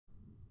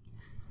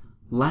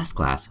Last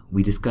class,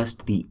 we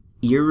discussed the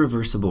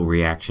irreversible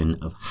reaction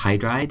of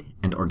hydride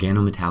and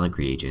organometallic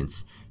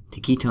reagents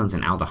to ketones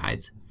and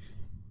aldehydes,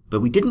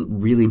 but we didn't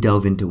really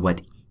delve into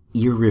what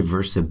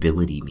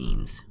irreversibility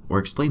means, or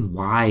explain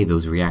why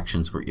those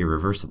reactions were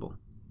irreversible.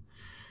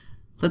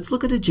 Let's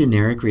look at a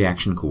generic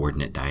reaction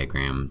coordinate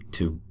diagram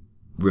to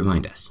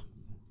remind us.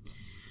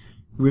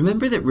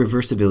 Remember that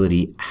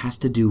reversibility has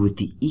to do with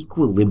the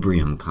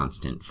equilibrium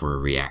constant for a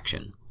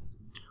reaction,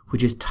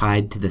 which is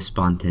tied to the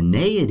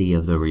spontaneity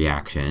of the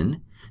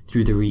reaction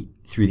through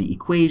the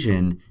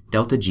equation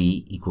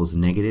ΔG equals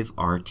negative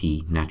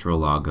RT natural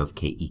log of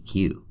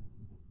KEQ.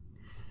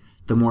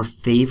 The more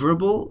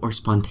favorable or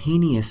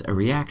spontaneous a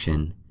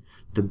reaction,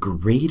 the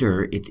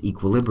greater its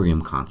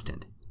equilibrium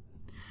constant.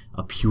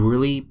 A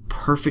purely,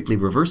 perfectly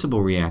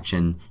reversible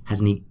reaction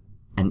has an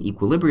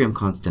equilibrium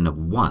constant of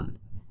 1,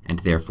 and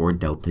therefore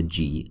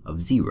ΔG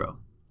of 0.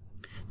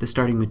 The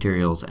starting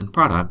materials and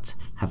products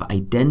have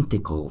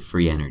identical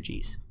free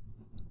energies.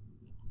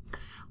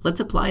 Let's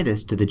apply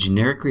this to the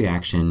generic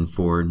reaction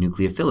for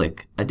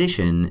nucleophilic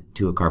addition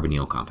to a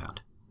carbonyl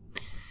compound.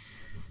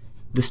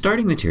 The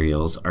starting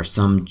materials are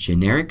some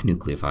generic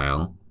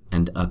nucleophile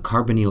and a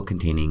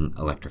carbonyl-containing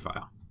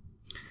electrophile.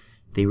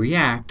 They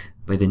react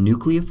by the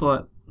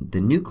nucleophile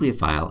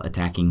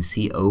attacking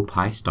CO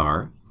pi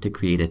star to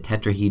create a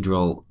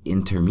tetrahedral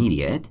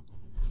intermediate.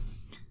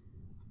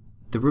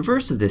 The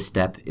reverse of this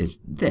step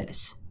is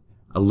this.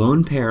 A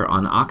lone pair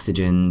on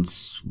oxygen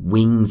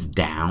swings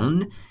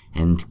down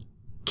and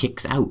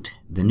kicks out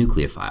the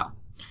nucleophile,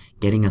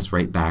 getting us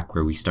right back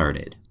where we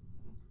started.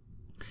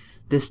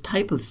 This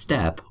type of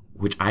step,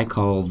 which I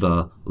call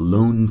the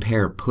lone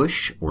pair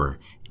push, or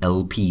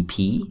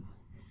LPP,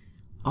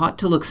 ought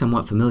to look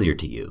somewhat familiar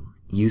to you.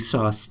 You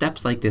saw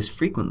steps like this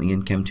frequently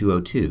in Chem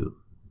 202.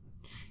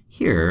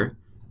 Here,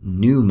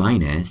 nu-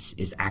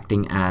 is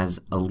acting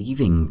as a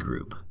leaving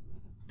group.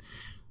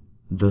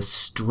 The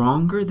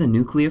stronger the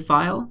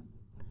nucleophile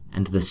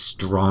and the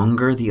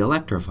stronger the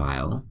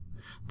electrophile,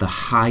 the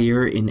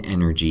higher in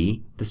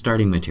energy the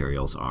starting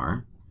materials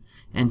are,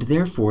 and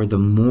therefore the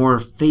more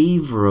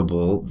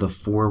favorable the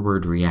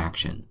forward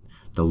reaction,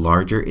 the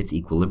larger its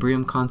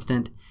equilibrium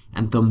constant,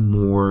 and the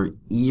more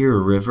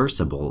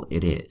irreversible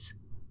it is.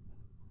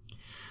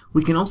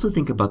 We can also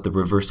think about the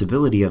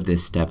reversibility of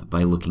this step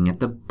by looking at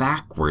the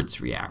backwards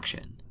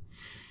reaction.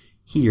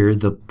 Here,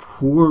 the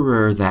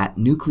poorer that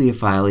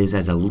nucleophile is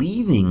as a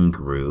leaving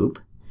group,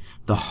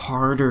 the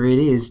harder it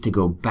is to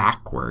go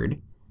backward,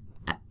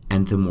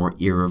 and the more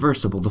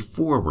irreversible the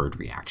forward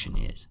reaction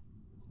is.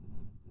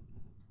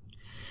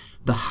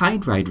 The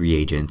hydride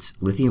reagents,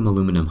 lithium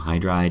aluminum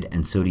hydride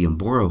and sodium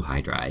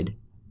borohydride,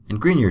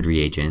 and Grignard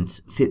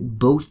reagents fit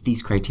both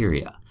these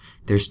criteria.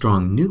 They're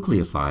strong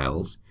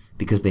nucleophiles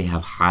because they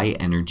have high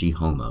energy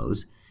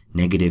homos,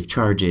 negative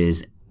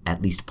charges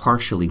at least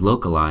partially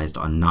localized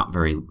on not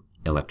very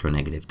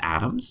electronegative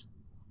atoms.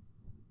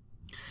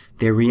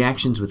 Their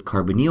reactions with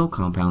carbonyl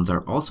compounds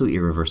are also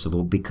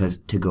irreversible because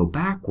to go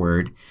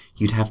backward,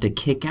 you'd have to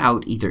kick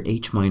out either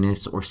H-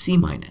 or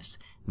C-,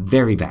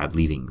 very bad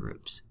leaving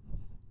groups.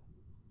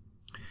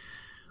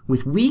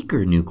 With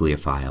weaker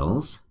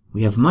nucleophiles,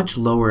 we have much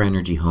lower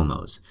energy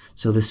homos,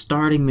 so the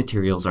starting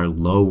materials are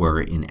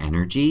lower in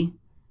energy.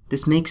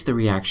 This makes the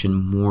reaction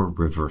more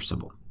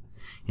reversible.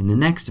 In the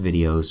next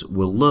videos,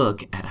 we'll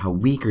look at how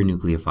weaker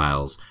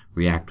nucleophiles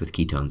react with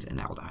ketones and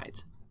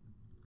aldehydes.